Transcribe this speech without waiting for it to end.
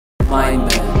Mind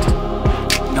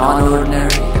Bend.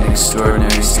 Non-ordinary and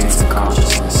extraordinary states of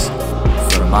consciousness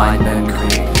for Mind Bend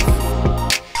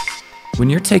Creative. When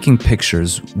you're taking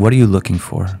pictures, what are you looking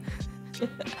for?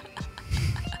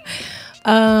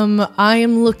 I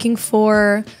am looking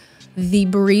for the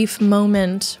brief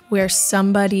moment where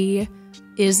somebody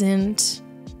isn't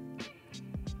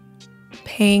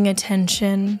paying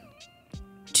attention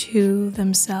to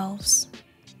themselves.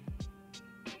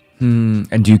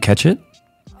 And do you catch it?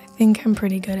 I think I'm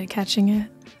pretty good at catching it.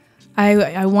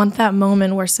 I want that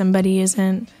moment where somebody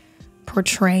isn't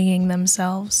portraying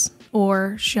themselves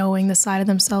or showing the side of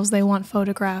themselves they want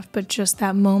photographed, but just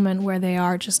that moment where they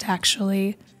are just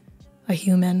actually a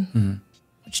human,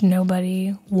 which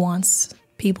nobody wants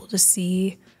people to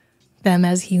see them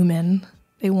as human.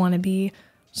 They want to be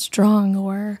strong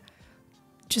or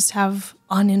just have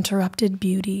uninterrupted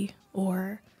beauty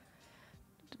or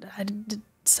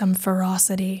some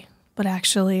ferocity. But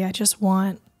actually, I just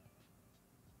want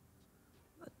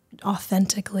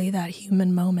authentically that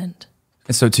human moment.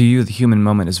 And so to you, the human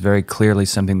moment is very clearly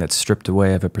something that's stripped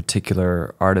away of a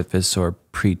particular artifice or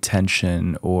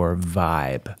pretension or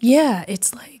vibe. Yeah,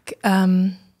 it's like,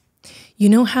 you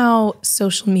know how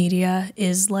social media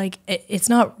is like, it's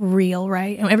not real,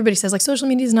 right? And everybody says like social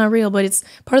media is not real, but it's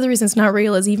part of the reason it's not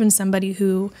real is even somebody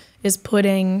who is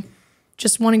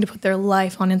just wanting to put their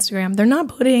life on Instagram, they're not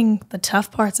putting the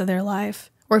tough parts of their life.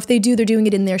 Or if they do, they're doing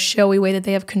it in their showy way that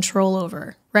they have control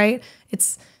over, right?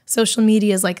 Social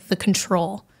media is like the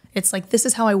control. It's like, this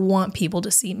is how I want people to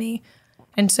see me.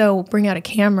 And so bring out a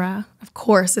camera, of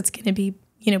course, it's going to be,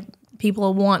 people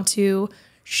will want to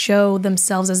show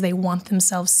themselves as they want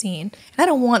themselves seen.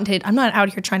 And I'm not out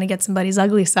here trying to get somebody's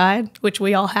ugly side, which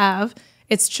we all have.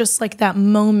 It's just like that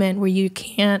moment where you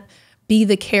can't be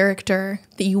the character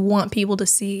that you want people to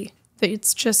see. That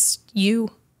it's just you.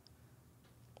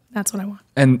 That's what I want.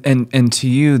 And to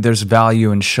you, there's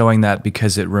value in showing that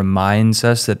because it reminds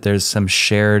us that there's some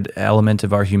shared element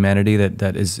of our humanity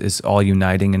that is all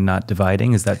uniting and not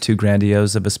dividing. Is that too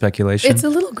grandiose of a speculation? It's a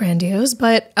little grandiose,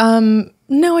 but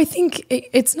no, I think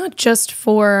it's not just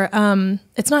for,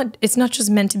 it's not just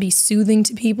meant to be soothing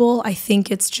to people. I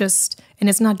think it's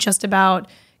not just about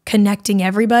connecting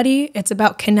everybody. It's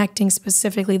about connecting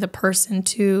specifically the person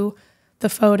to the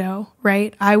photo,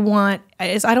 right? I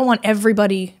don't want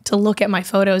everybody to look at my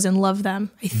photos and love them.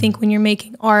 I think when you're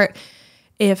making art,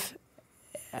 if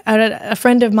a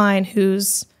friend of mine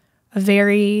who's a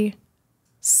very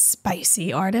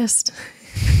spicy artist,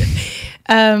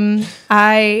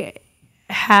 I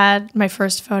had my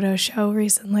first photo show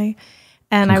recently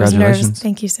and I was nervous.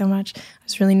 Thank you so much. I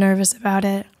was really nervous about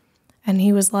it. And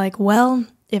he was like, well,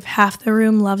 if half the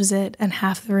room loves it and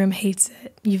half the room hates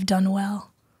it, you've done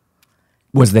well.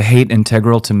 Was the hate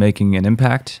integral to making an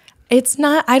impact? It's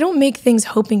not. I don't make things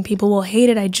hoping people will hate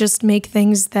it. I just make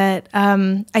things that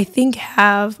I think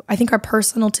are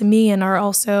personal to me and are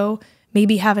also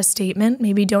maybe have a statement,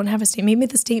 maybe don't have a statement. Maybe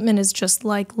the statement is just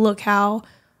like, look how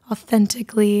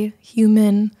authentically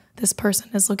human this person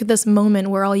is. Look at this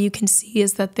moment where all you can see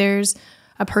is that there's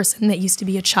a person that used to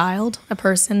be a child, a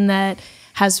person that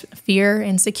has fear,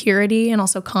 insecurity, and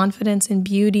also confidence and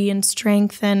beauty and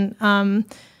strength and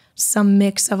some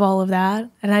mix of all of that.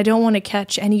 And I don't want to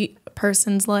catch any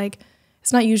person's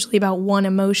it's not usually about one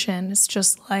emotion. It's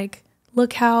just like,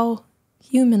 look how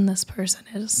human this person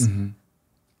is. Mm-hmm.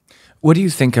 What do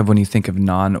you think of when you think of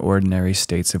non-ordinary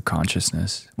states of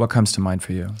consciousness? What comes to mind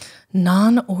for you?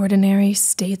 Non-ordinary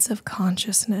states of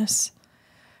consciousness.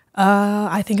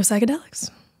 I think of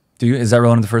psychedelics. Do you? Is that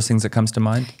one of the first things that comes to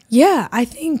mind? Yeah, I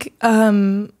think,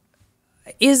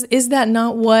 is that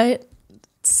not what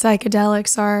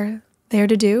psychedelics are there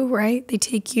to do, right? They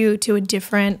take you to a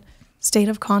different state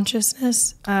of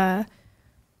consciousness. I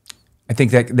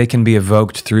think that they can be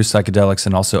evoked through psychedelics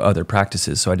and also other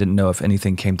practices. So I didn't know if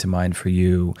anything came to mind for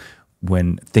you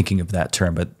when thinking of that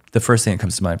term, but the first thing that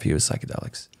comes to mind for you is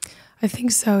psychedelics. I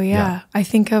think so, yeah. I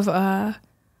think of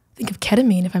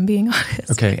ketamine, if I'm being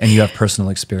honest. Okay, and you have personal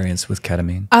experience with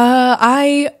ketamine?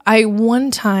 I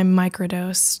one time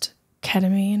microdosed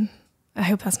ketamine. I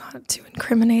hope that's not too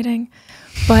incriminating,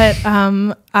 but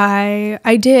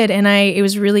I did, and it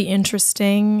was really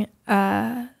interesting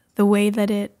the way that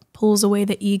it pulls away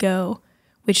the ego,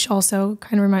 which also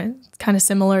kind of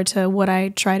similar to what I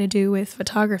try to do with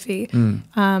photography.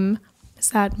 It's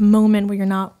that moment where you're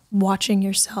not watching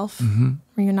yourself,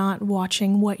 where you're not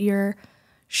watching what you're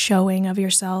showing of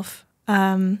yourself.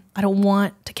 I don't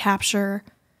want to capture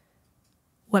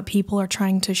what people are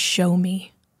trying to show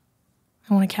me.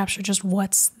 I want to capture just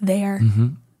what's there.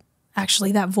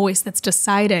 Actually, that voice that's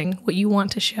deciding what you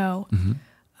want to show.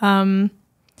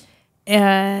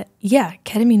 yeah,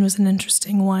 ketamine was an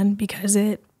interesting one because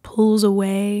it pulls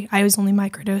away. I was only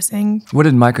microdosing. What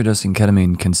did microdosing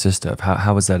ketamine consist of?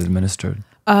 How was that administered?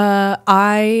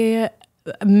 I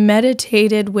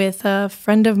meditated with a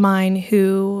friend of mine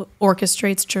who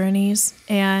orchestrates journeys,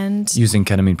 and Using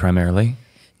ketamine primarily?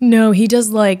 no, he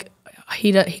does like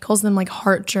he calls them like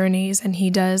heart journeys, and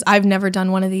I've never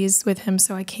done one of these with him,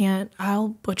 so I'll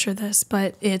butcher this,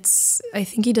 but I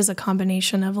think he does a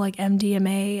combination of like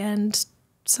MDMA and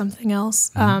something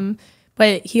else.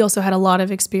 But he also had a lot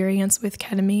of experience with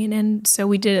ketamine, and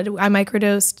so I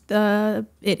microdosed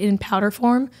it in powder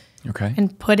form. Okay.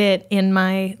 And put it in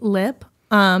my lip.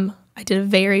 I did a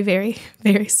very, very,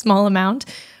 very small amount,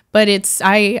 but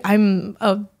I'm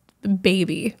a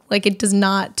baby. Like, it does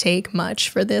not take much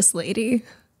for this lady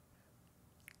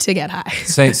to get high.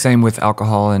 Same with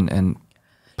alcohol and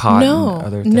pot and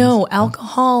other things? No,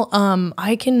 alcohol,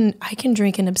 I can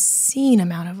drink an obscene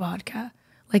amount of vodka.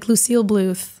 Like Lucille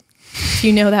Bluth, if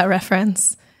you know that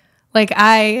reference. Like,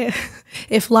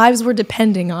 if lives were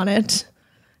depending on it,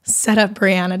 set up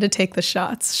Breana to take the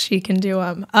shots. She can do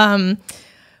them.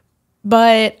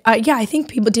 But I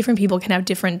think different people can have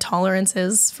different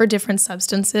tolerances for different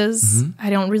substances. I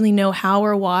don't really know how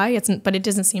or why. But it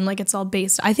doesn't seem like it's all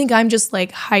based. I think I'm just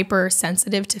like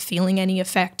hypersensitive to feeling any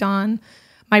effect on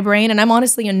my brain, and I'm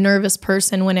honestly a nervous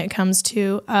person when it comes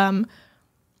to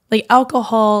like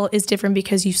alcohol is different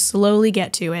because you slowly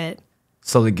get to it.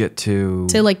 Slowly get to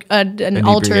like an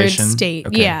altered state.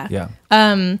 Okay. Yeah.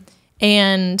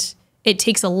 And it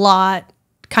takes a lot.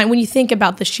 When you think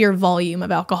about the sheer volume of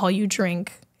alcohol you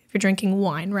drink, if you're drinking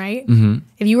wine, right? Mm-hmm.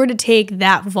 If you were to take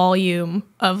that volume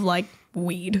of like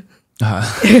weed,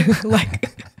 like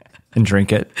and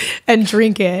drink it,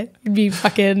 you'd be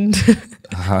fucking.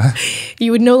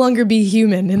 You would no longer be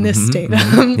human in this state.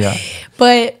 Yeah.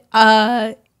 But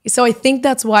so I think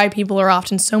that's why people are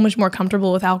often so much more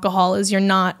comfortable with alcohol is you're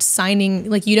not signing,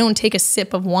 like you don't take a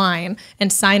sip of wine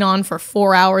and sign on for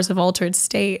 4 hours of altered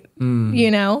state, you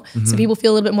know? So people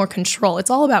feel a little bit more control. It's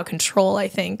all about control, I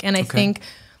think. And I think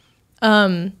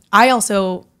I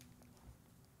also,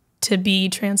 to be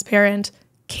transparent,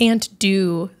 can't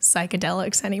do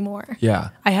psychedelics anymore. Yeah.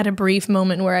 I had a brief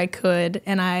moment where I could,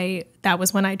 and that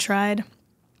was when I tried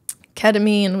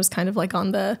ketamine. Was kind of like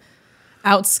on the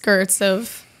outskirts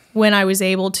of when I was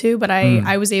able to, but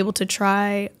I was able to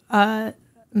try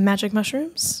magic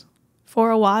mushrooms for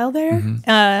a while there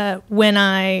when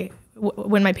my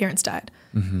parents died.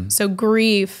 So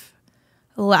grief,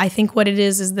 I think what it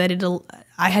is that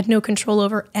I had no control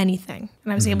over anything,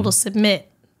 and I was able to submit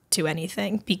to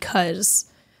anything because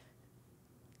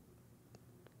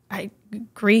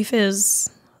grief is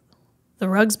the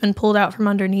rug's been pulled out from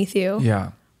underneath you.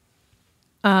 Yeah.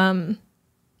 I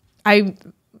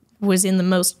was in the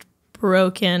most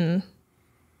broken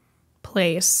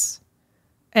place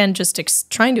and just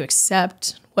trying to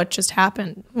accept what just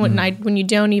happened. When you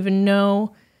don't even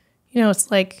know, it's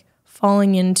like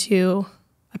falling into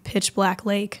a pitch black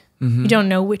lake. You don't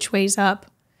know which way's up,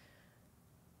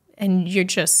 and you're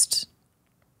just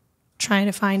trying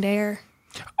to find air.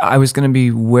 I was going to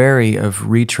be wary of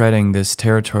retreading this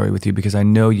territory with you because I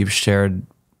know you've shared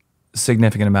a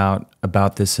significant amount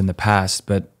about this in the past,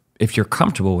 but if you're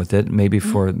comfortable with it, maybe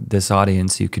for this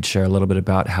audience, you could share a little bit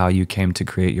about how you came to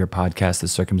create your podcast, the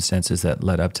circumstances that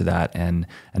led up to that, and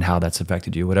how that's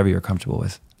affected you, whatever you're comfortable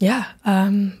with. Yeah,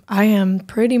 I am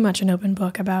pretty much an open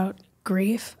book about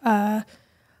grief. In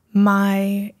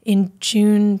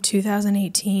June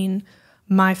 2018,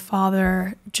 my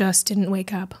father just didn't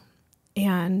wake up.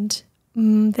 And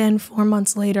then 4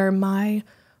 months later, my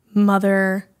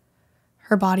mother,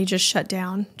 her body just shut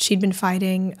down. She'd been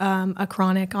fighting a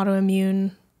chronic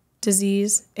autoimmune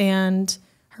disease, and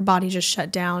her body just shut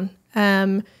down.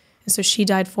 And so she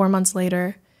died 4 months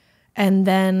later. And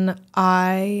then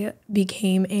I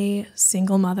became a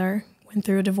single mother, went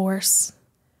through a divorce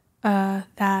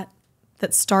that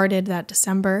started that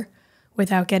December,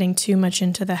 without getting too much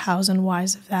into the hows and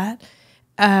whys of that.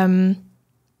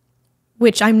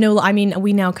 Which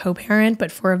we now co-parent,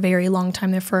 but for a very long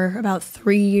time there, for about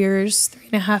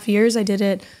 3.5 years, I did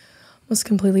it almost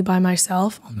completely by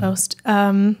myself, almost.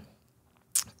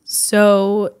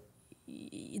 So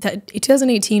that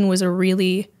 2018 was a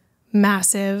really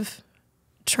massive,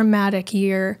 traumatic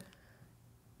year.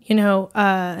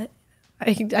 I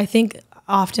think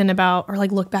often about, or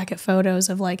like look back at photos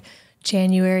of like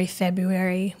January,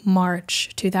 February, March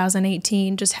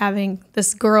 2018, just having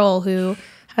this girl who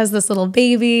has this little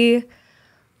baby.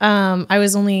 I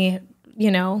was only,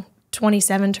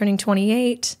 27, turning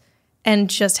 28, and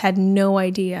just had no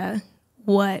idea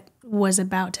what was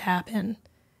about to happen.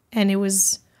 And it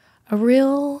was a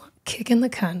real kick in the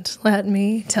cunt, let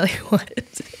me tell you what.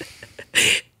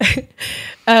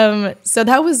 So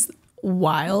that was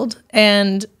wild.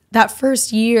 And that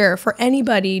first year, for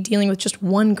anybody dealing with just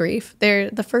one grief,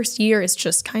 the first year is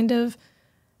just kind of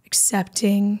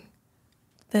accepting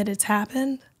that it's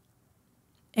happened.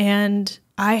 And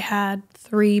I had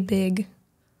 3 big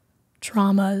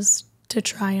traumas to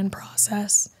try and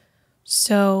process.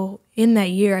 So in that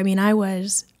year, I mean,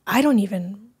 I don't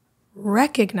even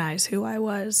recognize who I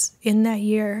was in that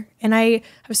year. And I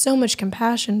have so much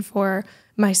compassion for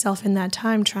myself in that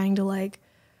time, trying to like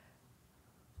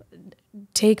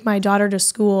take my daughter to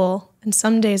school. And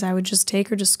some days I would just take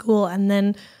her to school and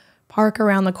then park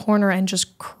around the corner and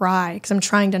just cry because I'm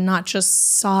trying to not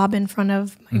just sob in front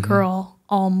of my girl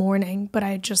all morning, but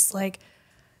I just like,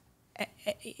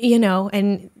 you know,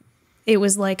 and it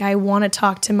was like, I want to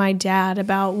talk to my dad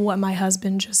about what my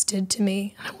husband just did to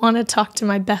me. I want to talk to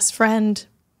my best friend,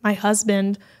 my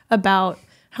husband, about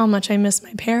how much I miss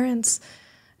my parents.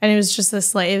 And it was just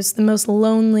this, like, it was the most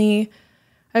lonely.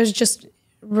 I was just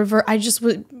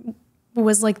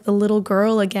was like the little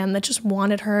girl again that just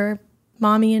wanted her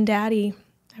mommy and daddy.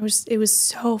 It was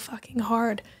so fucking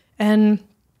hard. And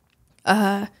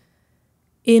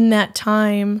in that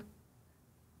time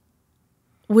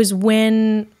was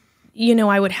when, you know,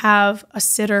 I would have a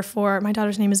sitter for, my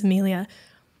daughter's name is Amelia.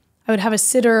 I would have a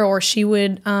sitter, or she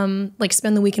would like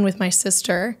spend the weekend with my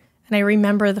sister. And I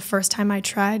remember the first time I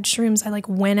tried shrooms, I like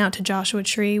went out to Joshua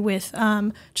Tree with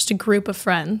just a group of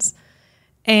friends.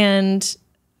 And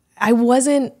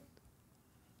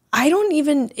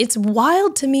it's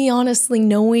wild to me, honestly,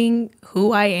 knowing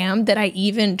who I am, that I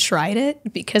even tried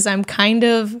it, because I'm kind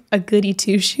of a goody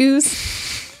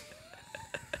two-shoes.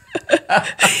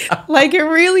 Like, it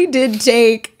really did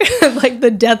take like the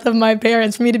death of my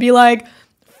parents for me to be like,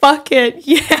 fuck it,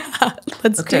 yeah,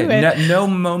 let's do it. No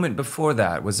moment before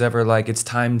that was ever like, it's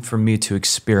time for me to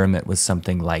experiment with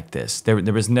something like this. There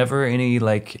was never any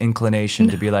like inclination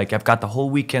to be like, I've got the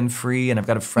whole weekend free and I've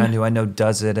got a friend who I know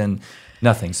does it, and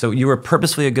nothing. So you were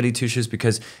purposefully a goody two-shoes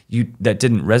because that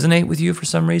didn't resonate with you for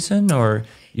some reason, or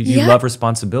you love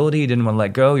responsibility, you didn't want to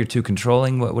let go, you're too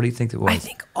controlling. What do you think it was? I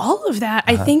think all of that.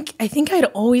 I think I'd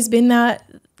always been that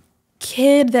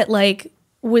kid that like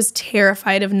was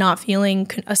terrified of not feeling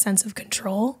a sense of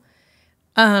control.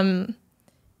 And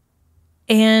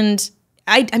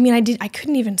I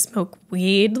couldn't even smoke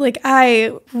weed. Like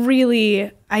I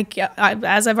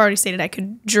as I've already stated, I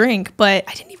could drink, but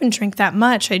I didn't even drink that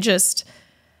much. I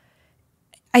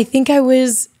think I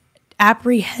was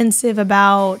apprehensive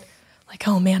about like,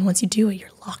 oh man, once you do it,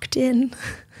 you're locked in.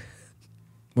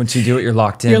 Once you do it, you're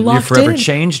locked in. You're forever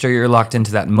changed, or you're locked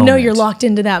into that moment? No, you're locked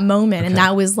into that moment. Okay. And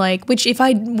that was like, which if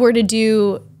I were to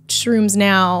do shrooms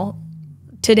now,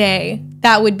 today,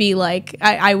 that would be like,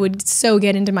 I would so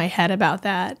get into my head about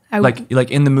that. Like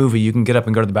in the movie, you can get up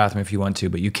and go to the bathroom if you want to,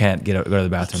 but you can't go to the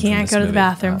bathroom. You can't go to the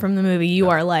bathroom from the movie. You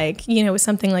are like, you know, with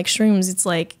something like shrooms, it's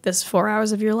like this 4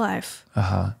 hours of your life.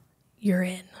 You're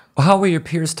in. Well, how were your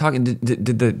peers talking? Did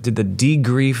the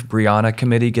Degrief Breana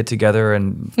committee get together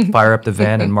and fire up the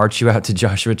van and march you out to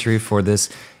Joshua Tree for this?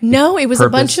 No, it was a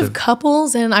bunch of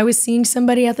couples, and I was seeing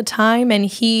somebody at the time, and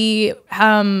he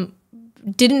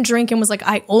didn't drink and was like,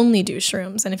 I only do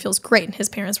shrooms and it feels great. And his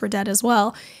parents were dead as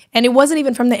well. And it wasn't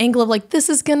even from the angle of like, this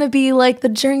is going to be like the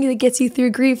journey that gets you through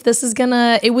grief. There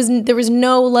was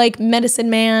no like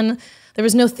medicine man. There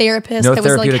was no therapist that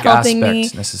was like helping me.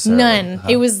 None.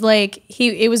 It was like,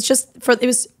 it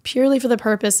was purely for the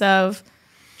purpose of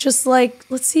just like,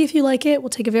 let's see if you like it.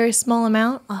 We'll take a very small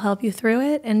amount. I'll help you through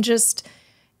it. And just,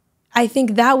 I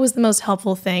think that was the most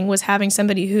helpful thing, was having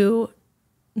somebody who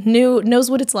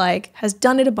knows what it's like, has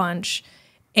done it a bunch,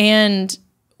 and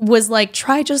was like,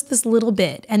 try just this little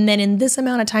bit. And then in this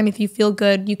amount of time, if you feel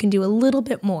good, you can do a little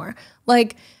bit more.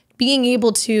 Like being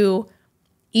able to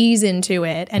ease into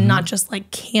it and not just like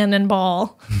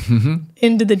cannonball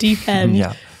into the deep end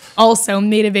also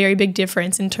made a very big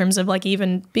difference in terms of like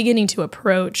even beginning to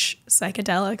approach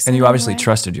psychedelics. And you obviously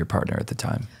trusted your partner at the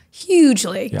time.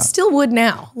 Hugely. Yeah. Still would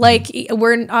now. Like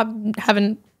we're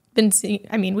haven't been seeing,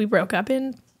 I mean, we broke up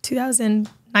in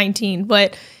 2019,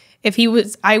 but if he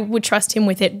was, I would trust him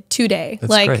with it today. That's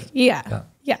like, great. Yeah.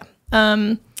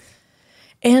 And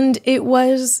it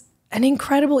was an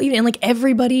incredible evening. And like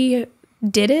everybody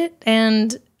did it.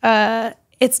 And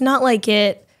it's not like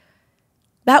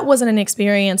that wasn't an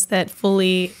experience that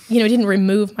fully, didn't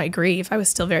remove my grief. I was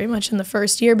still very much in the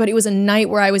first year, but it was a night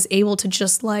where I was able to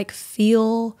just like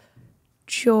feel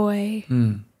joy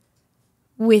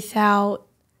without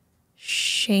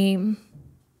shame,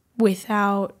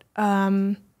 without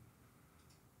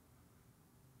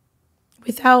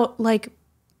without like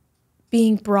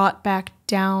being brought back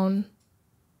down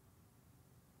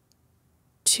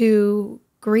to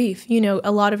grief. You know,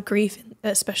 a lot of grief,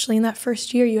 especially in that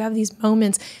first year, you have these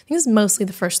moments. I think it's mostly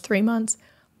the first 3 months.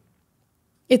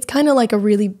 It's kind of like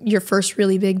your first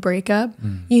really big breakup,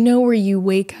 you know, where you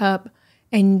wake up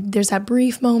and there's that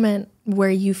brief moment where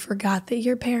you forgot that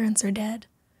your parents are dead.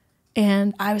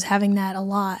 And I was having that a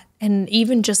lot. And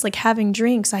even just like having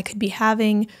drinks, I could be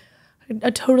having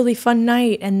a totally fun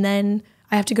night and then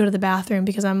I have to go to the bathroom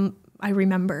because I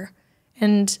remember.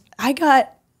 And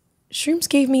shrooms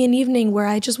gave me an evening where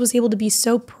I just was able to be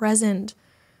so present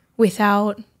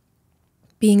without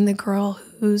being the girl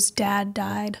whose dad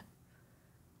died.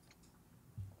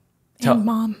 And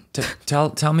mom.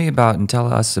 Tell me about and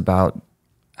tell us about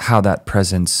how that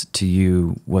presence to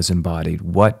you was embodied.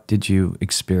 What did you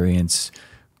experience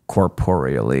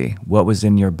corporeally? What was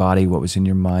in your body? What was in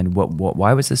your mind?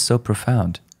 Why was this so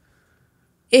profound?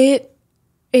 It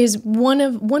is one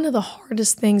of the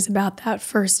hardest things about that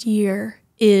first year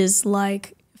is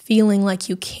like feeling like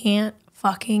you can't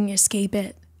fucking escape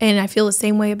it. And I feel the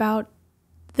same way about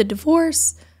the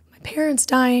divorce, my parents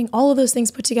dying, all of those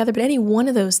things put together. But any one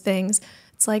of those things,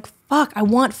 it's like, fuck, I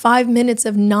want 5 minutes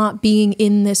of not being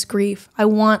in this grief. I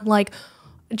want like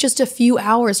just a few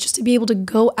hours just to be able to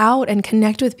go out and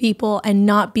connect with people and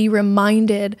not be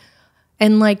reminded.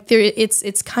 And like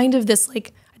it's kind of this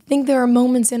like, I think there are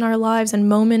moments in our lives and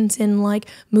moments in like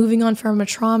moving on from a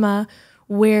trauma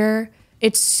where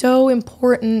it's so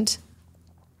important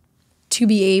to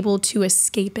be able to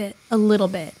escape it a little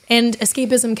bit. And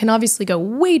escapism can obviously go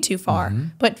way too far,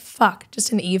 but fuck,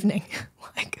 just an evening.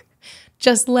 Like,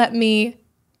 just let me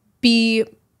be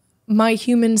my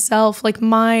human self, like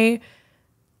let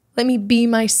me be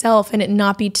myself and it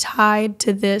not be tied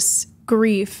to this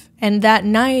grief. And that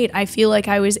night, I feel like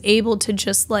I was able to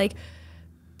just like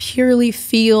purely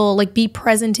feel, like be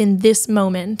present in this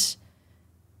moment.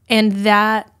 And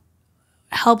that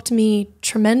helped me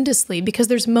tremendously because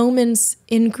there's moments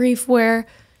in grief where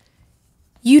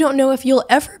you don't know if you'll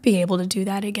ever be able to do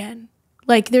that again.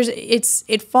 Like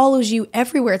it follows you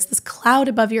everywhere. It's this cloud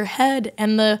above your head.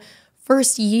 And the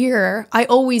first year, I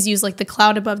always use like the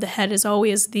cloud above the head is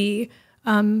always the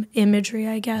imagery,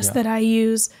 I guess, that I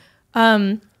use.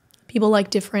 People like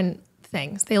different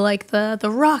things. They like the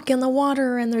rock in the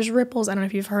water and there's ripples. I don't know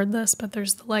if you've heard this, but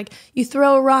there's the like, you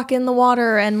throw a rock in the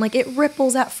water and like it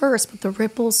ripples at first, but the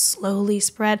ripples slowly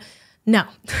spread. No,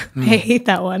 I hate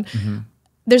that one.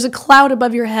 There's a cloud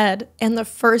above your head and the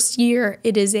first year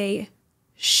it is a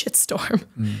shitstorm.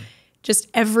 Just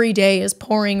every day is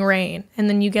pouring rain. And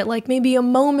then you get like maybe a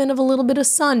moment of a little bit of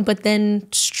sun, but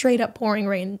then straight up pouring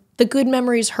rain. The good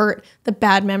memories hurt. The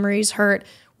bad memories hurt.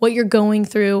 What you're going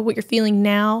through, what you're feeling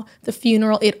now, the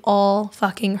funeral, it all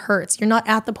fucking hurts. You're not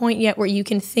at the point yet where you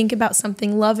can think about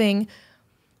something loving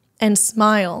and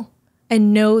smile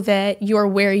and know that you're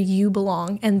where you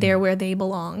belong and they're where they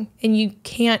belong. And you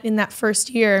can't, in that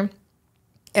first year,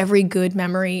 every good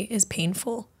memory is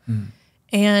painful.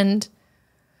 And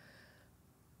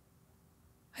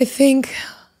I think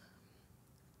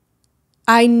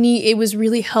it was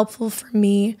really helpful for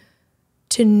me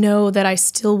to know that I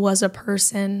still was a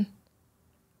person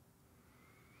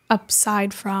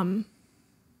aside from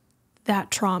that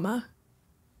trauma.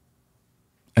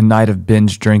 A night of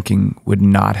binge drinking would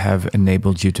not have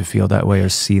enabled you to feel that way or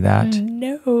see that?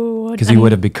 No. Because you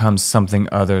would have become something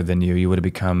other than you. You would have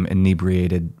become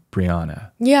inebriated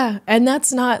Breana. Yeah, and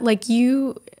that's not like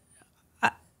you...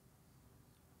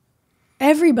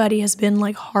 Everybody has been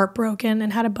like heartbroken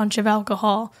and had a bunch of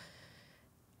alcohol.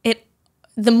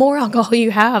 The more alcohol you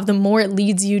have, the more it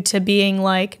leads you to being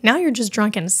like, now you're just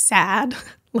drunk and sad.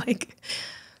 Like,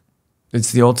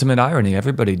 it's the ultimate irony.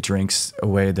 Everybody drinks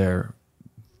away their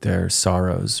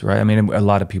sorrows, right? I mean, a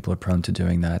lot of people are prone to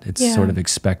doing that. It's sort of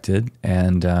expected,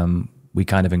 and we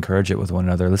kind of encourage it with one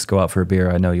another. Let's go out for a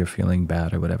beer. I know you're feeling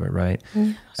bad or whatever, right?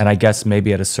 And I guess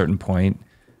maybe at a certain point,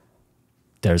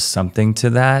 there's something to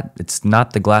that. It's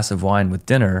not the glass of wine with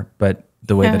dinner, but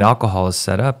the way that alcohol is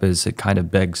set up is it kind of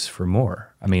begs for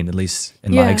more. I mean, at least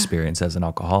in my experience as an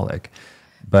alcoholic.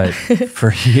 But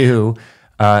for you,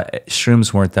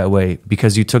 shrooms weren't that way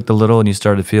because you took the little and you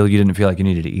started to feel, you didn't feel like you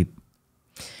needed to eat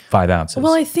 5 ounces.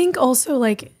 Well, I think also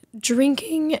like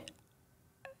drinking,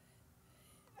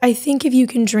 I think if you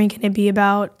can drink and it be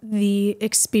about the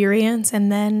experience,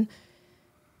 and then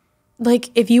like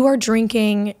if you are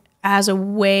drinking as a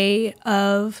way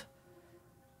of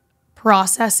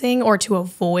processing or to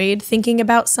avoid thinking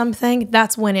about something,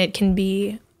 that's when it can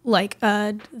be like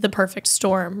the perfect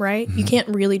storm, right? You can't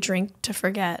really drink to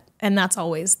forget. And that's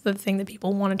always the thing that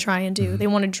people want to try and do. They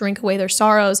want to drink away their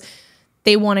sorrows.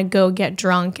 they want to go get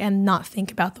drunk and not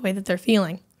think about the way that they're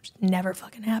feeling, which never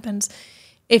fucking happens.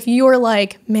 If you're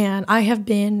like, man, I have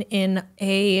been in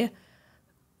a,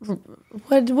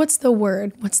 what's the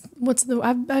word?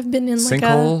 I've been in like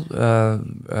sinkhole,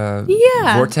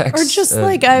 vortex, or just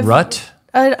like I've rut.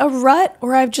 A rut,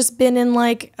 or I've just been in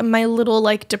like my little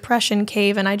like depression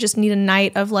cave and I just need a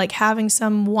night of like having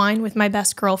some wine with my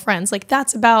best girlfriends. Like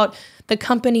that's about the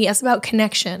company, that's about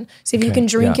connection. So if you can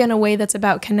drink in a way that's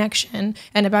about connection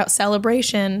and about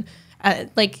celebration,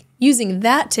 like using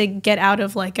that to get out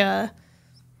of like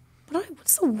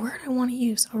what's the word I want to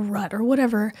use? A rut or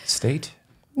whatever. State?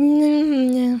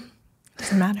 Yeah,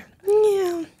 doesn't matter.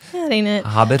 Yeah, that ain't it. A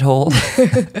hobbit hole?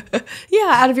 Yeah,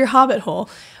 out of your hobbit hole.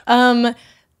 I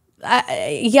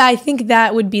think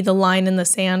that would be the line in the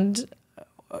sand,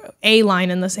 a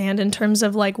line in the sand in terms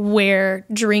of like where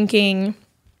drinking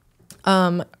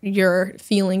your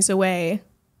feelings away.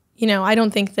 You know, I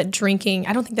don't think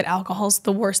that alcohol's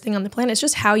the worst thing on the planet. It's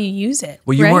just how you use it.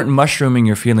 Well, you right? weren't mushrooming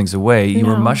your feelings away. You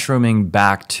were mushrooming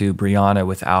back to Breana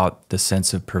without the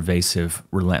sense of pervasive,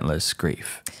 relentless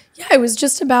grief. Yeah, it was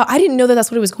just about, I didn't know that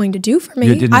that's what it was going to do for me.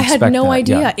 You didn't I had expect no that,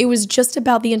 idea. yeah. It was just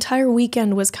about, the entire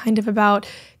weekend was kind of about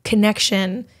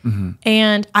connection.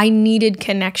 And I needed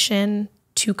connection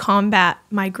to combat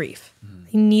my grief.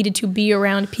 I needed to be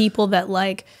around people that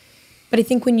like, but I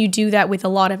think when you do that with a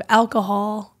lot of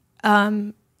alcohol,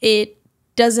 it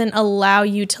doesn't allow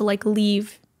you to like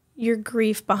leave your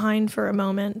grief behind for a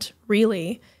moment,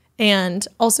 really. And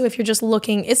also if you're just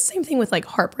looking, it's the same thing with like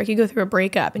heartbreak. You go through a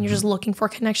breakup and you're just looking for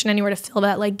connection anywhere to fill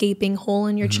that like gaping hole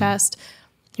in your chest.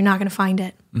 You're not going to find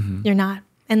it. You're not.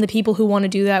 And the people who want to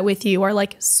do that with you are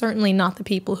like certainly not the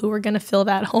people who are going to fill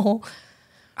that hole.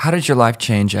 How did your life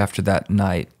change after that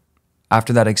night?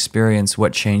 After that experience,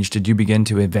 what changed? Did you begin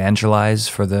to evangelize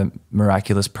for the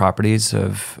miraculous properties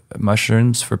of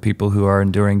mushrooms for people who are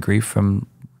enduring grief from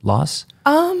loss?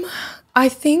 I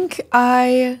think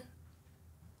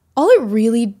all it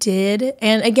really did,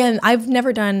 and again, I've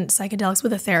never done psychedelics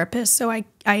with a therapist, so I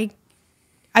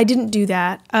didn't do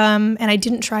that, and I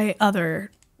didn't try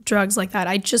other drugs like that.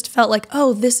 I just felt like,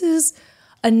 oh, this is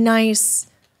a nice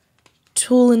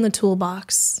tool in the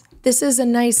toolbox. This is a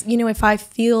nice, if I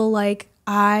feel like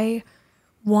I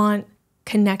want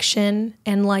connection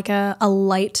and like a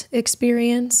light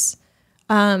experience,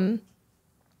 and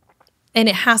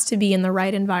it has to be in the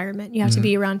right environment. You have to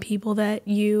be around people that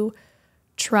you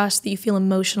trust, that you feel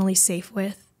emotionally safe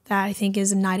with. That I think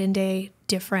is a night and day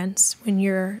difference when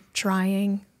you're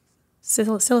trying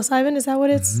psilocybin. Is that what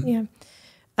it's? Yeah.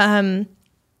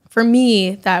 For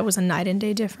me, that was a night and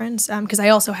day difference because I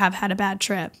also have had a bad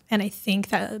trip. And I think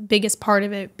that the biggest part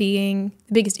of it being,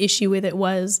 the biggest issue with it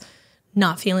was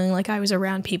not feeling like I was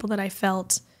around people that I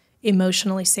felt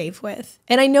emotionally safe with.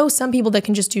 And I know some people that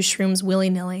can just do shrooms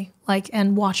willy-nilly, like,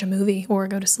 and watch a movie or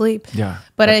go to sleep. Yeah.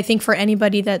 But I think for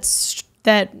anybody that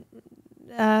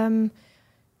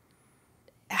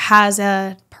has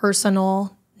a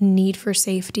personal need for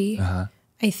safety,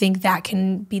 I think that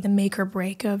can be the make or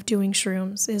break of doing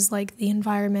shrooms, is like the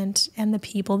environment and the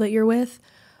people that you're with.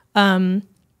 So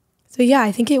yeah,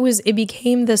 I think it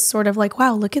became this sort of like,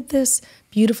 wow, look at this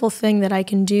beautiful thing that I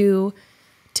can do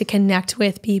to connect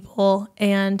with people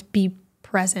and be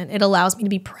present. It allows me to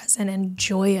be present and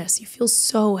joyous. You feel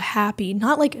so happy,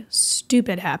 not like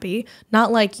stupid happy,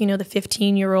 not like, the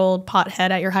 15-year-old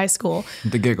pothead at your high school.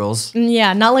 The giggles.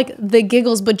 Yeah, not like the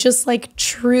giggles, but just like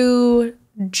true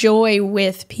joy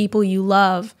with people you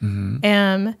love.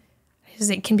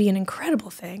 It can be an incredible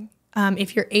thing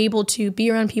if you're able to be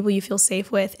around people you feel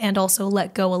safe with and also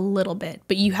let go a little bit.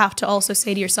 But you have to also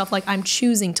say to yourself, like, I'm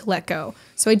choosing to let go.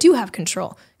 So I do have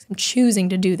control. I'm choosing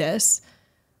to do this.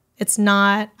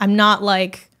 I'm not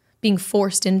like being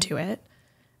forced into it.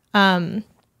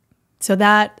 So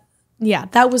that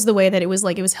was the way that it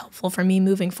was helpful for me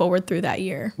moving forward through that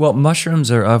year. Well, mushrooms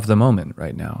are of the moment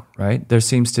right now, right? There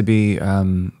seems to be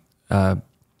more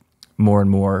and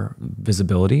more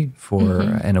visibility for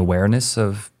an awareness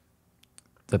of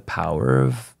the power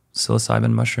of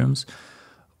psilocybin mushrooms.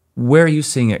 Where are you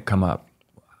seeing it come up?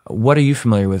 What are you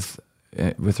familiar with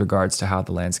regards to how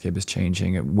the landscape is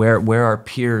changing? Where are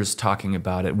peers talking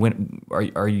about it? When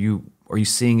are you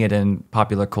seeing it in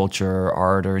popular culture or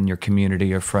art or in your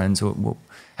community or friends?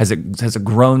 Has it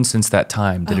grown since that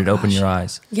time? Did it open your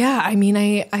eyes? Yeah, I mean,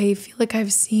 I feel like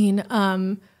I've seen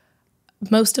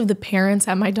most of the parents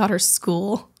at my daughter's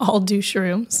school all do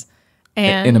shrooms.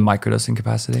 And in a microdosing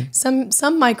capacity? Some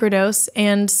microdose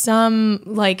and some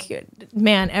like,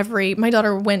 man, my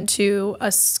daughter went to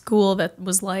a school that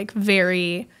was like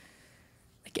very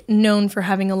known for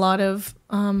having a lot of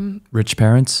Rich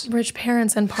parents? rich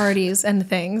parents and parties and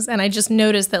things. And I just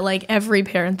noticed that like every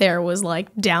parent there was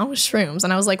like down with shrooms.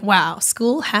 And I was like, wow,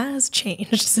 school has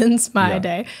changed since my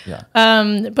day. Yeah.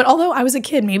 But although I was a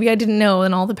kid, maybe I didn't know,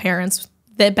 and all the parents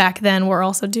that back then were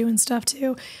also doing stuff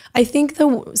too. I think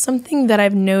something that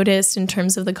I've noticed in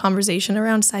terms of the conversation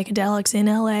around psychedelics in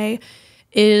LA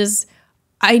is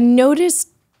I noticed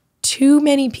too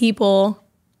many people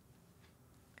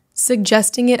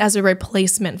suggesting it as a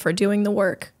replacement for doing the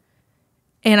work.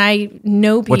 And I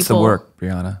know people. What's the work,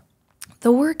 Breana?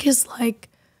 The work is like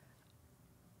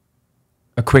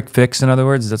a quick fix, in other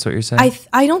words? That's what you're saying?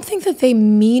 I don't think that they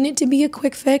mean it to be a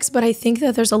quick fix, but I think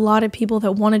that there's a lot of people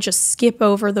that want to just skip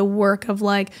over the work of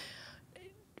like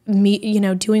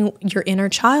doing your inner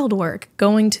child work,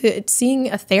 going to seeing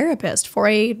a therapist for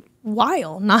a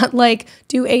while, not like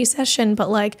do a session, but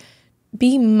like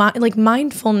be like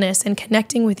mindfulness and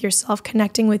connecting with yourself,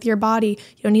 connecting with your body.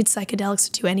 You don't need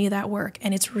psychedelics to do any of that work.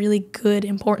 And it's really good,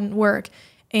 important work.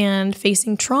 And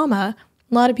facing trauma,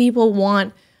 a lot of people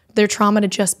want their trauma to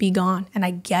just be gone. And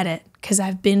I get it, because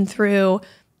I've been through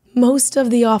most of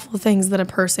the awful things that a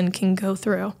person can go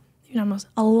through.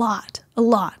 A lot.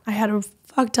 I had a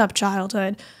fucked up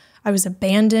childhood. I was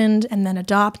abandoned and then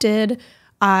adopted.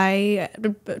 I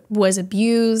was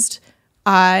abused.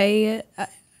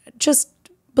 Just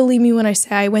believe me when I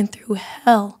say I went through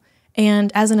hell.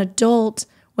 And as an adult,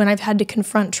 when I've had to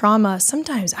confront trauma,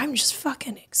 sometimes I'm just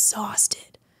fucking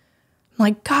exhausted. I'm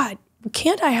like, God,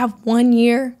 can't I have 1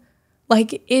 year?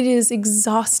 Like, it is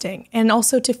exhausting. And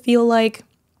also to feel like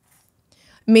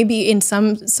maybe in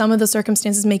some of the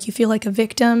circumstances make you feel like a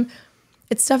victim.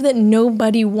 It's stuff that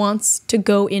nobody wants to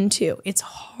go into. It's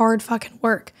hard fucking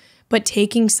work. But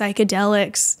taking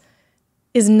psychedelics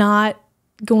is not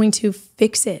going to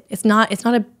fix it. It's not it's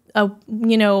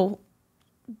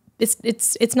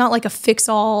not like a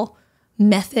fix-all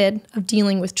method of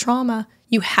dealing with trauma.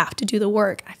 You have to do the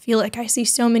work. I feel like I see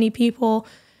so many people.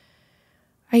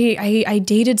 I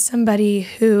dated somebody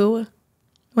who,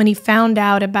 when he found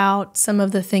out about some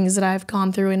of the things that I've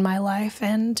gone through in my life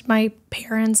and my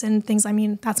parents and things, I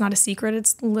mean, that's not a secret.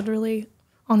 It's literally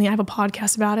I have a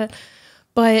podcast about it.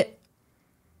 But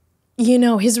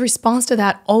his response to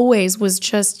that always was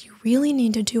just, you really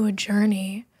need to do a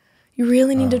journey. You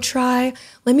really need to try.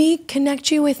 Let me connect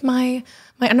you with my,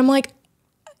 and I'm like,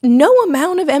 no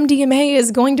amount of MDMA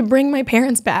is going to bring my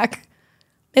parents back.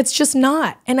 It's just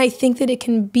not. And I think that it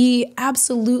can be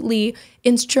absolutely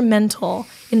instrumental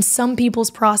in some people's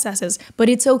processes, but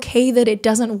it's okay that it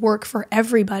doesn't work for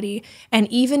everybody. And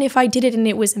even if I did it and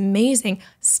it was amazing,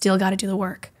 still got to do the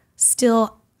work.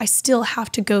 I still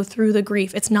have to go through the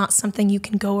grief. It's not something you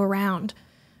can go around.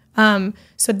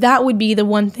 So that would be the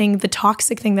one thing, the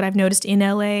toxic thing that I've noticed in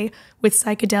LA with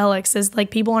psychedelics is like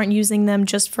people aren't using them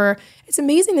just for, it's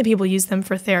amazing that people use them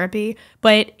for therapy,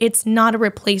 but it's not a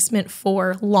replacement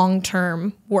for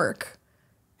long-term work.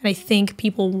 And I think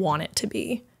people want it to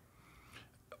be.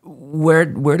 Where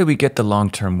do we get the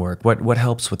long-term work? What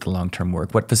helps with the long-term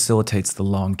work? What facilitates the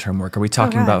long-term work? Are we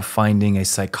talking about finding a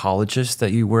psychologist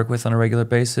that you work with on a regular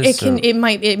basis? It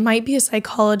might be a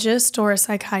psychologist or a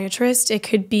psychiatrist. It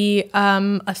could be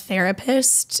a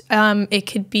therapist. It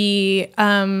could be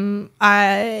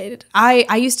I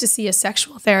used to see a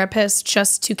sexual therapist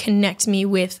just to connect me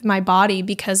with my body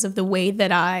because of the way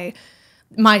that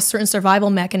my certain survival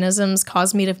mechanisms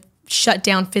caused me to shut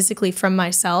down physically from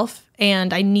myself.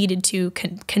 And I needed to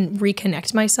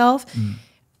reconnect myself.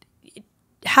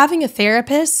 Having a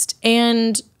therapist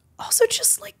and also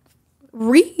just like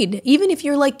read, even if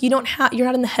you're like, you're not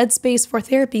in the headspace for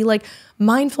therapy, like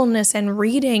mindfulness and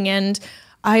reading. And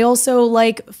I also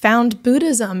like found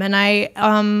Buddhism, and I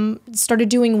started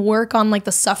doing work on like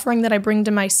the suffering that I bring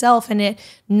to myself, and it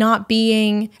not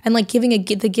being, and like giving the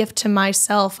gift to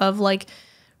myself of like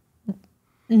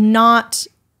not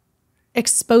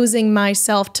exposing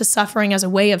myself to suffering as a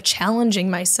way of challenging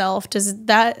myself.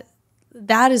 That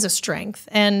is a strength.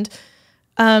 And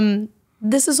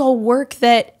this is all work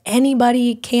that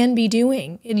anybody can be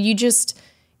doing. And you just,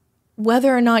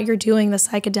 whether or not you're doing the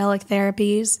psychedelic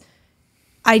therapies,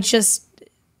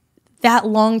 that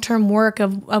long-term work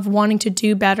of wanting to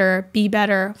do better, be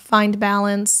better, find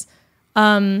balance,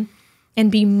 and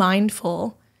be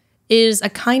mindful is a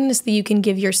kindness that you can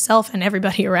give yourself and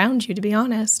everybody around you, to be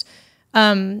honest.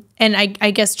 And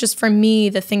I guess just for me,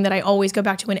 the thing that I always go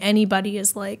back to when anybody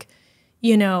is like,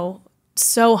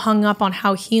 so hung up on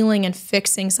how healing and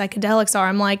fixing psychedelics are,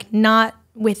 I'm like, not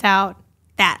without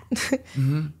that.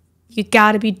 Mm-hmm. You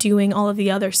got to be doing all of the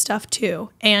other stuff too.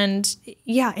 And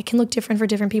yeah, it can look different for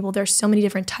different people. There's so many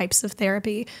different types of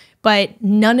therapy, but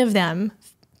none of them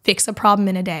fix a problem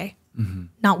in a day.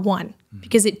 Not one.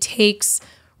 Because it takes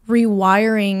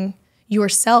rewiring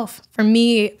yourself. For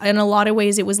me, in a lot of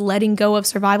ways, it was letting go of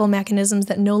survival mechanisms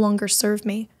that no longer serve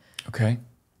me. Okay.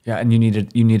 Yeah, and you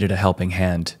needed a helping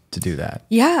hand to do that.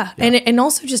 Yeah. And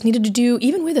also just needed to do,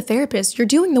 even with a therapist, you're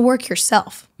doing the work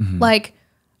yourself. Like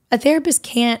a therapist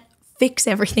can't fix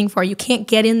everything for you. Can't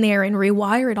get in there and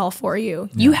rewire it all for you.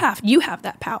 Yeah. You have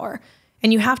that power.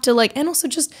 And you have to like, and also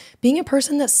just being a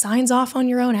person that signs off on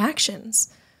your own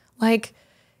actions. Like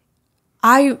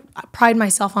I pride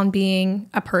myself on being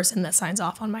a person that signs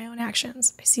off on my own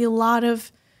actions. I see a lot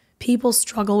of people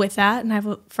struggle with that, and I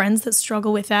have friends that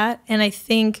struggle with that. And I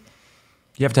think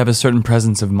you have to have a certain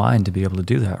presence of mind to be able to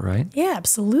do that, right? Yeah,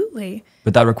 absolutely.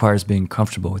 But that requires being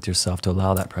comfortable with yourself to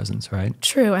allow that presence, right?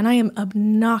 True, and I am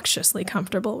obnoxiously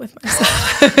comfortable with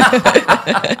myself.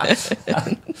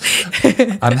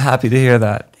 I'm happy to hear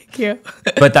that. Thank you.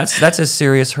 But that's a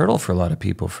serious hurdle for a lot of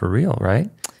people, for real, right?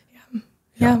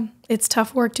 Yeah. It's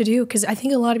tough work to do because I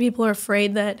think a lot of people are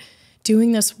afraid that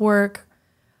doing this work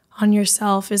on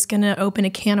yourself is going to open a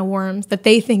can of worms that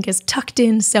they think is tucked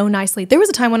in so nicely. There was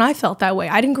a time when I felt that way.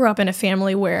 I didn't grow up in a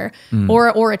family where,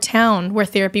 or a town where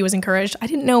therapy was encouraged. I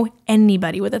didn't know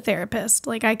anybody with a therapist.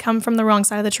 Like I come from the wrong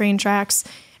side of the train tracks,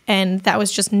 and that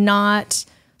was just not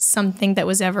something that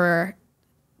was ever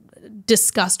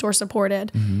discussed or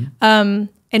supported. And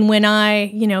when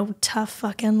I, tough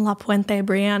fucking La Puente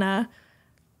Breana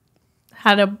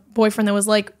had a boyfriend that was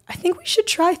like, I think we should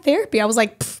try therapy. I was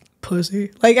like, pussy.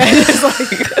 Like I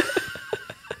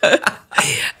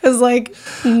was like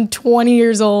 20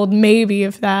 years old, maybe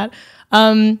if that.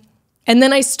 And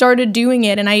then I started doing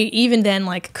it, and I even then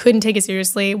like couldn't take it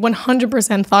seriously.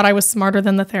 100% thought I was smarter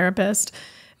than the therapist.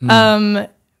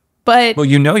 But well,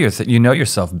 you know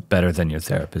yourself better than your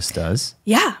therapist does.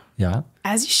 Yeah. Yeah.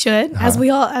 As you should, as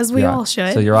we all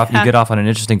should. So you're off. You get off on an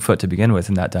interesting foot to begin with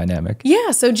in that dynamic.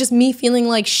 Yeah. So just me feeling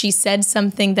like she said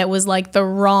something that was like the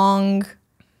wrong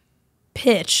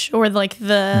pitch or like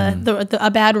a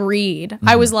bad read.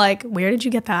 I was like, where did you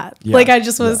get that? Yeah. Like I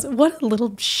just was, what a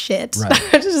little shit.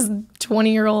 Right. Just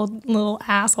 20-year-old little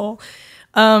asshole.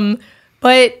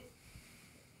 But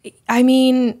I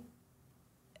mean,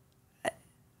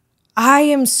 I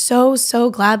am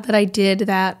so glad that I did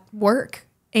that work.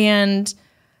 And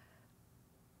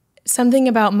something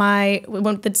about when my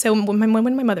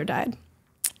mother died,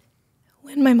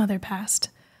 when my mother passed,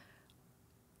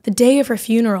 the day of her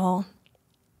funeral,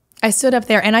 I stood up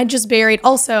there and I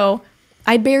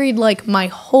buried like my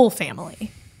whole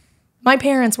family. My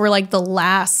parents were like the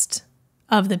last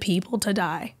of the people to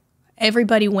die.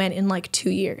 Everybody went in like 2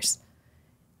 years.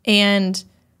 And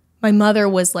my mother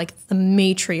was like the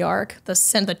matriarch,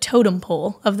 the totem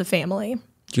pole of the family.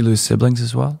 Did you lose siblings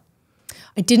as well?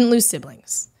 I didn't lose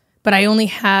siblings, but I only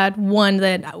had one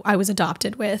that I was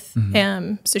adopted with.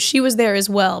 So she was there as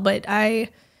well, but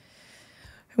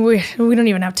we don't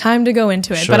even have time to go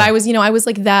into it. Sure. But I was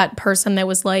like that person that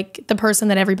was like the person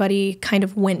that everybody kind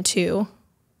of went to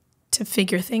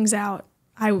figure things out.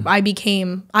 I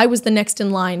was the next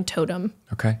in line totem.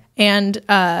 Okay. And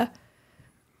I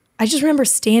just remember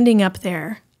standing up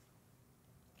there,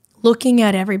 looking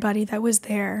at everybody that was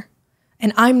there,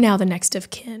 and I'm now the next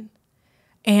of kin.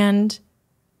 And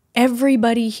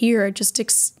everybody here just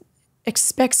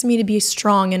expects me to be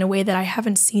strong in a way that I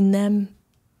haven't seen them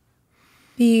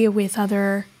be with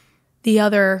the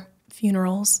other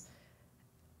funerals.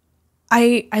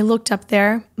 I looked up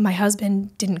there. My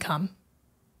husband didn't come.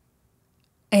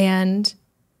 And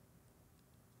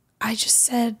I just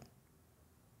said,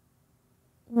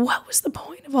 what was the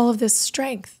point of all of this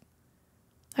strength?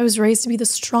 I was raised to be the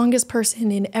strongest person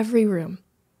in every room.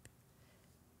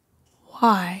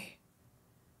 Why?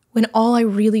 When all I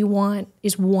really want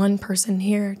is one person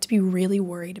here to be really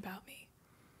worried about me.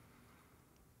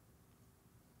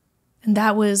 And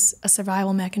that was a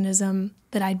survival mechanism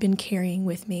that I'd been carrying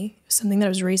with me. Something that I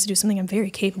was raised to do, something I'm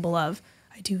very capable of.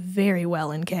 I do very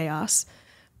well in chaos.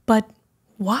 But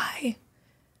why?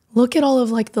 Look at all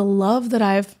of like the love that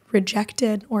I've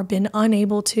rejected or been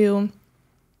unable to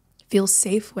feel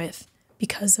safe with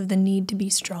because of the need to be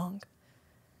strong.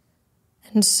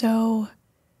 And so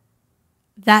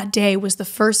that day was the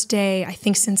first day, I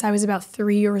think since I was about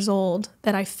 3 years old,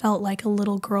 that I felt like a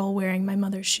little girl wearing my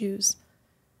mother's shoes.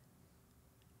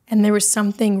 And there was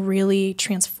something really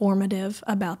transformative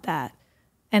about that.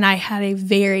 And I had a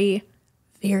very,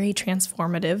 very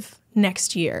transformative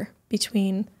next year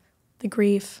between the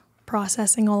grief,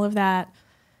 processing all of that,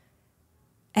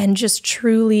 and just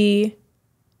truly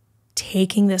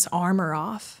taking this armor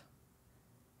off.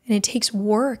 And it takes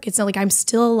work. It's not like I'm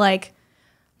still like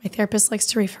My therapist likes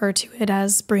to refer to it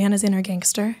as Breana's inner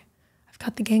gangster. I've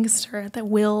got the gangster that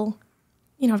will,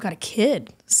 I've got a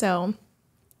kid, so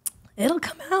it'll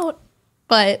come out.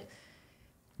 But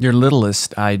your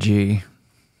littlest IG.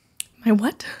 My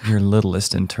what? Your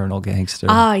littlest internal gangster.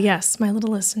 Ah, yes, my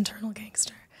littlest internal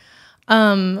gangster.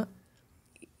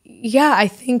 Yeah, I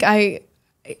think I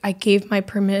gave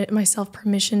myself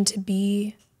permission to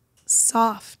be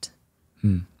soft,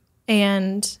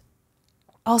 and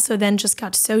also then just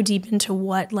got so deep into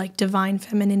what like divine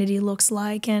femininity looks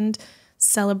like and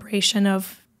celebration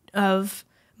of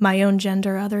my own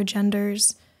gender, other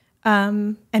genders,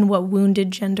 and what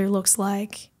wounded gender looks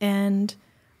like, and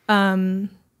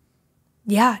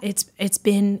yeah, it's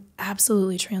been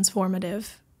absolutely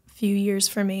transformative few years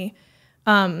for me.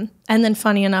 And then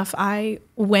funny enough, I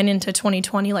went into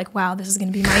 2020 like, wow, this is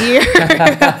going to be my year.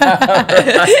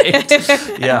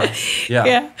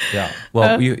 Yeah.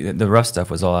 Well, the rough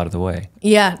stuff was all out of the way.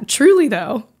 Yeah, truly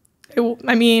though.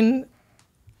 I mean,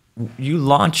 you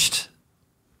launched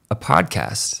a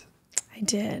podcast. I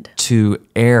did. To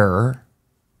air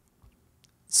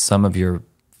some of your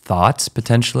thoughts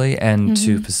potentially and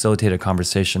to facilitate a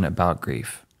conversation about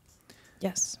grief.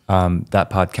 Yes. That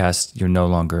podcast you're no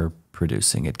longer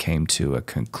producing. It came to a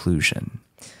conclusion.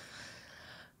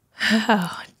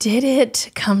 Oh, did it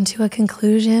come to a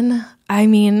conclusion? I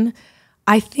mean,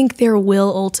 I think there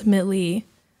will ultimately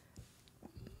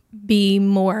be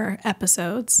more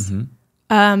episodes.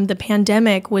 The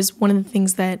pandemic was one of the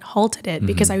things that halted it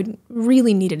because I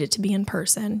really needed it to be in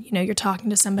person. You're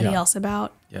talking to somebody else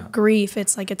about grief.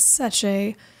 It's like it's such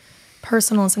a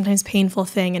personal and sometimes painful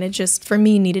thing, and it just, for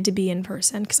me, needed to be in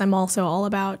person because I'm also all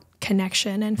about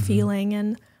connection and feeling,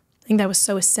 and I think that was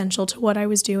so essential to what I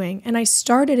was doing. And I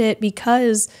started it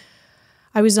because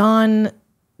I was on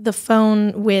the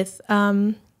phone with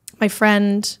my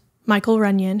friend Michael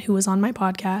Runyon, who was on my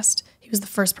podcast. He was the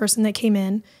first person that came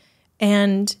in,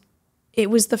 and it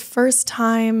was the first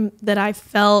time that I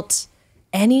felt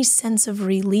any sense of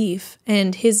relief.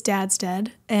 And his dad's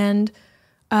dead, and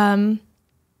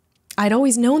I'd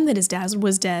always known that his dad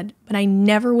was dead, but I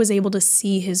never was able to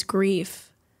see his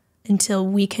grief until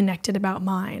we connected about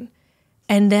mine.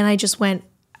 And then I just went,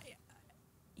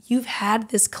 you've had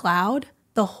this cloud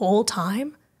the whole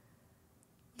time?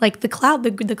 Like the cloud,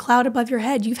 the cloud above your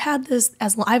head, you've had this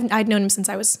as long. I'd known him since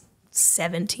I was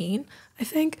 17, I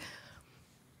think.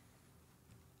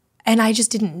 And I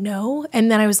just didn't know. And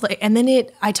then I was like,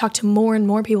 I talked to more and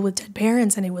more people with dead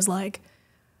parents, and it was like,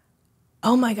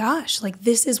 oh my gosh, like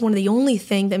this is one of the only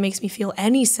thing that makes me feel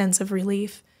any sense of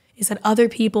relief is that other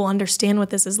people understand what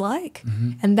this is like.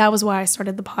 And that was why I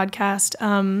started the podcast.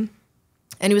 And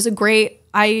it was a great,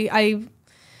 it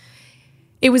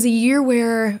was a year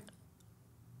where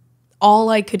all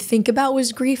I could think about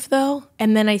was grief though.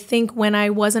 And then I think when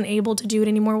I wasn't able to do it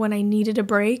anymore, when I needed a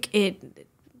break,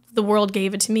 the world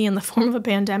gave it to me in the form of a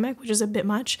pandemic, which is a bit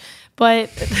much, but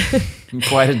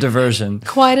quite a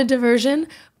diversion.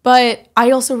 But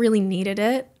I also really needed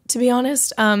it, to be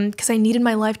honest, because I needed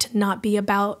my life to not be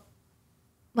about,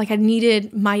 like I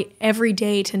needed my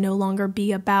everyday to no longer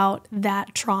be about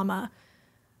that trauma.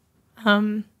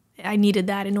 I needed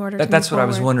that in order to That's move what I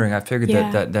was forward. wondering. I figured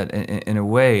that in a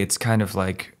way, it's kind of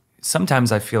like,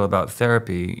 sometimes I feel about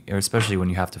therapy, or especially when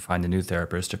you have to find a new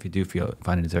therapist, or if you do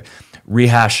find a new therapist,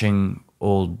 rehashing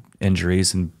old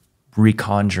injuries and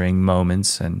reconjuring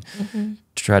moments and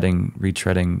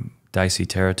retreading dicey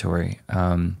territory.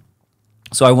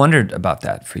 So I wondered about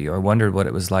that for you. I wondered what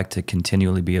it was like to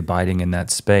continually be abiding in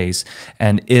that space,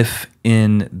 and if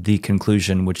in the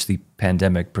conclusion which the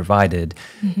pandemic provided,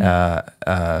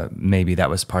 maybe that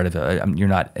was part of it. You're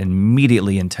not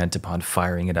immediately intent upon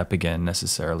firing it up again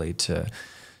necessarily to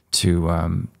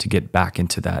get back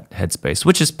into that headspace,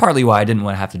 which is partly why I didn't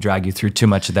want to have to drag you through too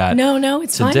much of that. No,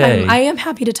 it's today. fine. I am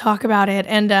happy to talk about it,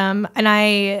 and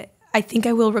I think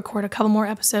I will record a couple more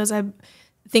episodes.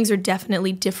 Things are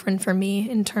definitely different for me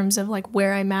in terms of like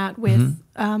where I'm at with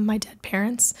my dead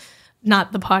parents.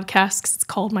 Not the podcast because it's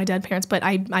called My Dead Parents, but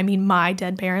I mean my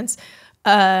dead parents.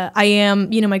 I am,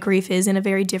 my grief is in a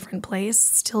very different place.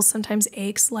 Still sometimes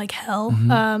aches like hell.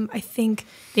 I think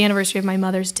the anniversary of my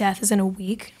mother's death is in a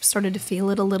week. I've started to feel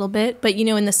it a little bit. But,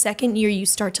 in the second year, you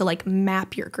start to like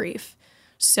map your grief.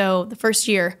 So the first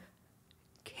year,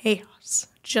 chaos.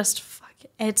 Just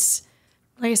it's,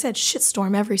 like I said,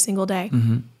 shitstorm every single day.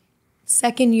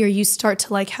 Second year, you start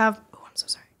to like have, oh, I'm so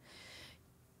sorry.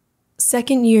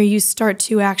 Second year, you start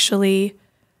to actually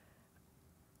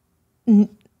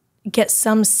get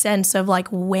some sense of like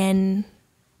when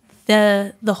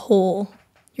the hole,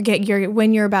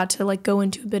 when you're about to like go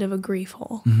into a bit of a grief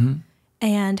hole.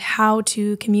 and how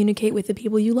to communicate with the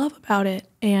people you love about it.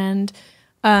 And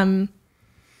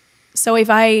so if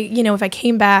I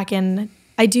came back, and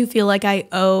I do feel like I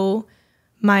owe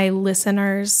my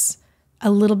listeners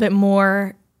a little bit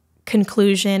more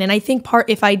conclusion. And I think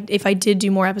if I did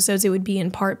do more episodes, it would be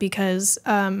in part because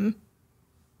I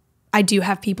do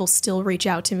have people still reach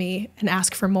out to me and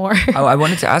ask for more. I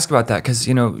wanted to ask about that because,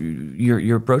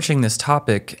 you're broaching this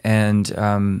topic,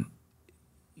 and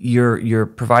you're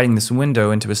providing this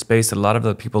window into a space that a lot of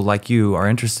the people like you are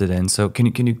interested in. So can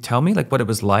you tell me like what it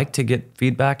was like to get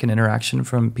feedback and interaction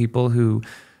from people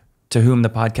to whom the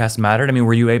podcast mattered? I mean,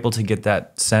 were you able to get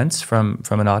that sense from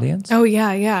an audience? Oh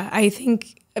yeah. I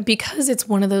think because it's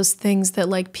one of those things that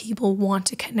like people want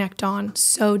to connect on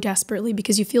so desperately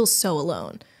because you feel so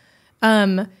alone.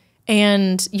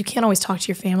 And you can't always talk to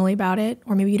your family about it,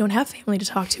 or maybe you don't have family to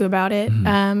talk to about it.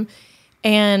 Mm-hmm.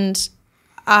 And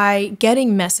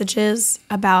getting messages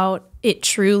about it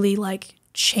truly like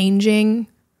changing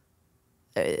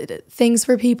things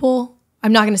for people.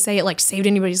 I'm not going to say it like saved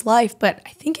anybody's life, but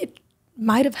I think it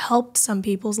might have helped some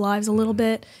people's lives a little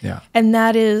bit. Yeah. And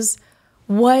that is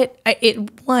what a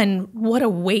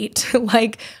weight,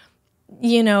 like,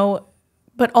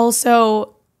 but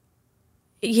also,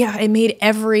 yeah, it made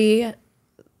every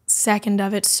second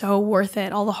of it so worth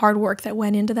it. All the hard work that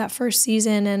went into that first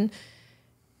season. And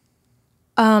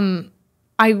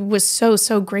I was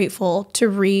so grateful to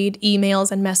read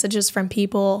emails and messages from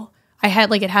people. I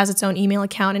had it has its own email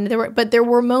account, and there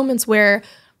were moments where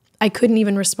I couldn't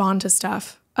even respond to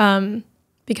stuff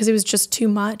because it was just too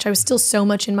much. I was still so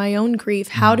much in my own grief.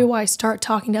 How do I start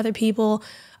talking to other people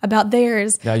about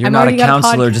theirs? Yeah, you're not a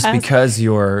counselor just because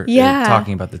you're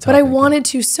talking about the topic. But I wanted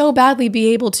to so badly be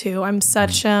able to. I'm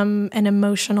such an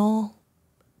emotional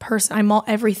person. I'm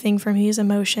everything for me is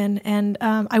emotion, and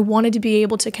I wanted to be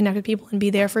able to connect with people and be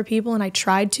there for people, and I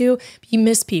tried to. But you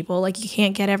miss people, like you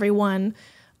can't get everyone.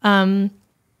 But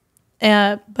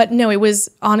no, it was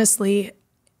honestly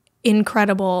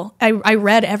incredible. I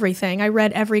read everything. I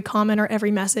read every comment or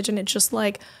every message, and it's just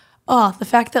like, the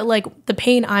fact that like the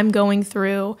pain I'm going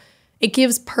through, it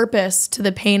gives purpose to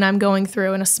the pain I'm going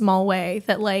through in a small way,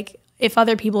 that like if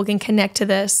other people can connect to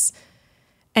this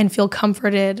and feel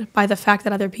comforted by the fact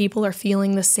that other people are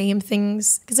feeling the same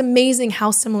things. It's amazing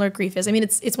how similar grief is. I mean,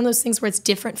 it's one of those things where it's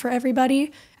different for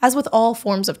everybody, as with all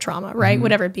forms of trauma, right? Mm-hmm.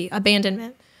 Whatever it be,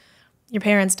 abandonment, your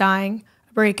parents dying,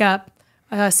 a breakup,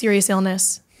 a serious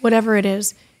illness, whatever it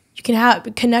is, you can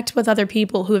connect with other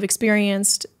people who have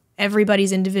experienced.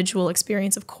 Everybody's individual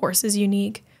experience, of course, is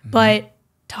unique, but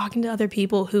talking to other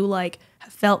people who like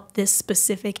have felt this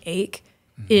specific ache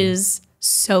is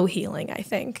so healing, I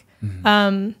think.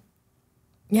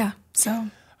 Yeah, so.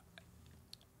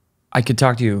 I could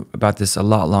talk to you about this a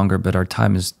lot longer, but our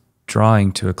time is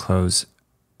drawing to a close.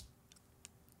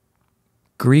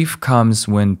 Grief comes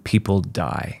when people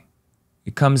die.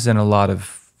 It comes in a lot of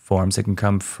forms. It can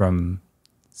come from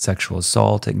sexual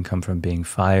assault. It can come from being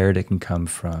fired. It can come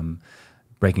from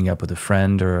breaking up with a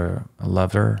friend or a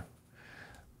lover.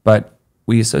 But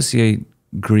we associate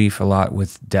grief a lot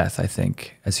with death, I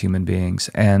think, as human beings.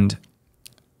 And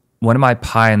one of my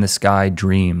pie in the sky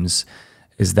dreams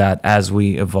is that as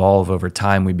we evolve over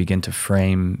time, we begin to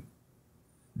frame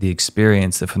the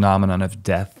experience, the phenomenon of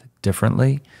death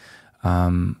differently.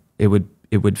 It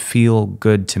would feel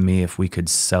good to me if we could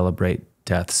celebrate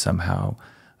death somehow.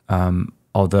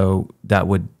 Although that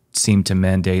would seem to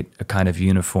mandate a kind of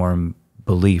uniform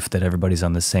belief that everybody's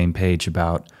on the same page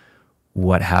about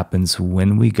what happens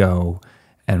when we go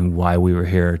and why we were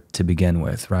here to begin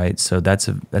with, right? So that's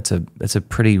a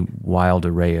pretty wild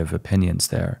array of opinions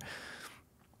there.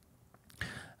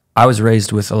 I was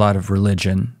raised with a lot of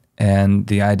religion, and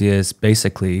the idea is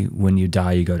basically when you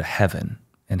die, you go to heaven,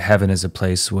 and heaven is a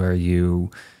place where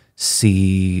you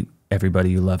see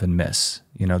everybody you love and miss.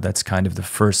 That's kind of the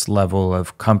first level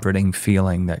of comforting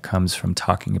feeling that comes from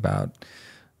talking about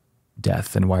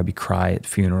death and why we cry at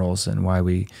funerals and why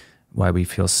we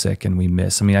feel sick and we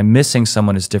miss. I mean, I'm missing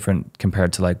someone is different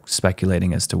compared to like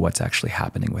speculating as to what's actually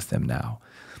happening with them now.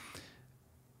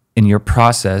 In your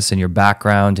process, in your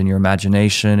background, in your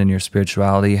imagination, in your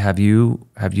spirituality, have you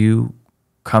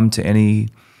come to any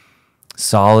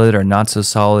solid or not so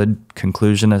solid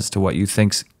conclusion as to what you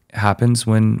think happens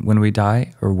when we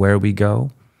die or where we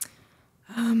go?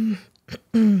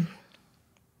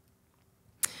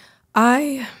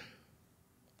 I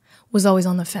was always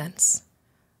on the fence.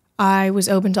 I was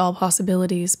open to all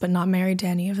possibilities, but not married to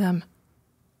any of them.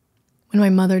 When my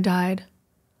mother died,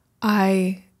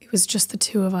 it was just the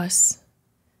two of us.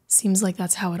 Seems like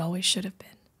that's how it always should have been.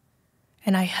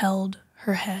 And I held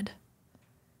her head.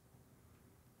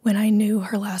 when I knew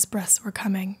her last breaths were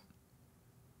coming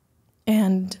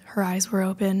and her eyes were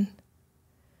open,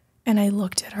 and I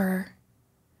looked at her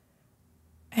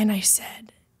and I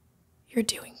said, "You're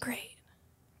doing great."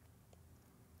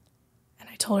 And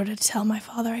I told her to tell my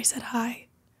father I said hi,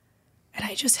 and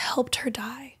I just helped her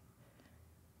die.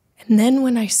 And then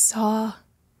when I saw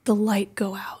the light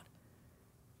go out,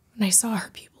 and I saw her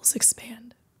pupils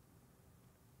expand,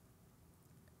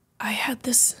 I had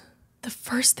this, the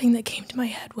first thing that came to my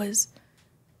head was,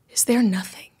 is there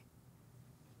nothing?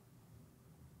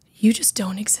 You just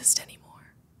don't exist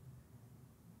anymore.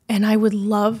 And I would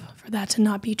love for that to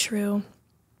not be true.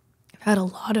 I've had a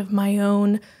lot of my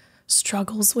own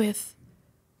struggles with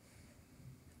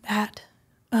that,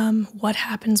 what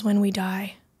happens when we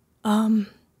die.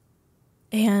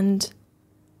 And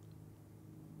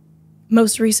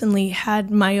most recently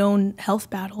had my own health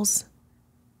battles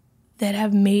that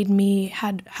have made me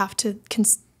have to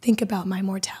think about my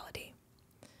mortality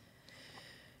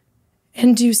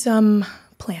and do some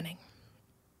planning.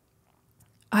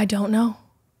 I don't know.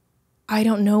 I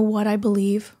don't know what I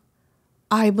believe.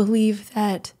 I believe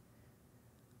that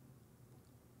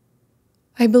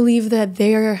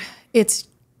it's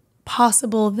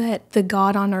possible that the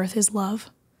God on earth is love.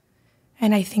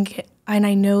 And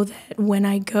I know that when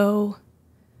I go,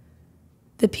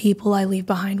 the people I leave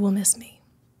behind will miss me.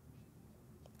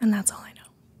 And that's all I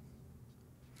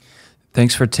know.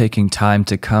 Thanks for taking time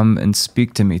to come and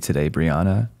speak to me today,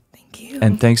 Breana. Thank you.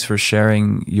 And thanks for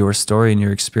sharing your story and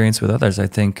your experience with others. I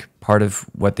think part of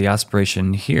what the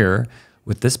aspiration here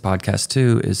with this podcast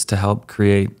too is to help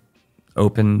create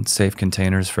open, safe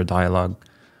containers for dialogue,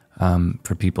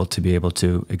 for people to be able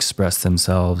to express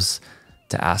themselves,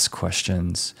 to ask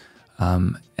questions,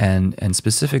 and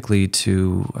specifically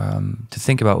to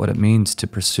think about what it means to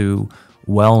pursue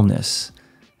wellness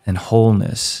and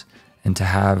wholeness, and to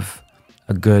have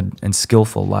a good and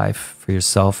skillful life for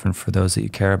yourself and for those that you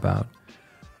care about.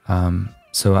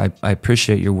 So I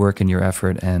appreciate your work and your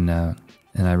effort, and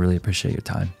I really appreciate your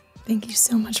time. Thank you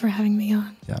so much for having me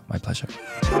on. Yeah, my pleasure.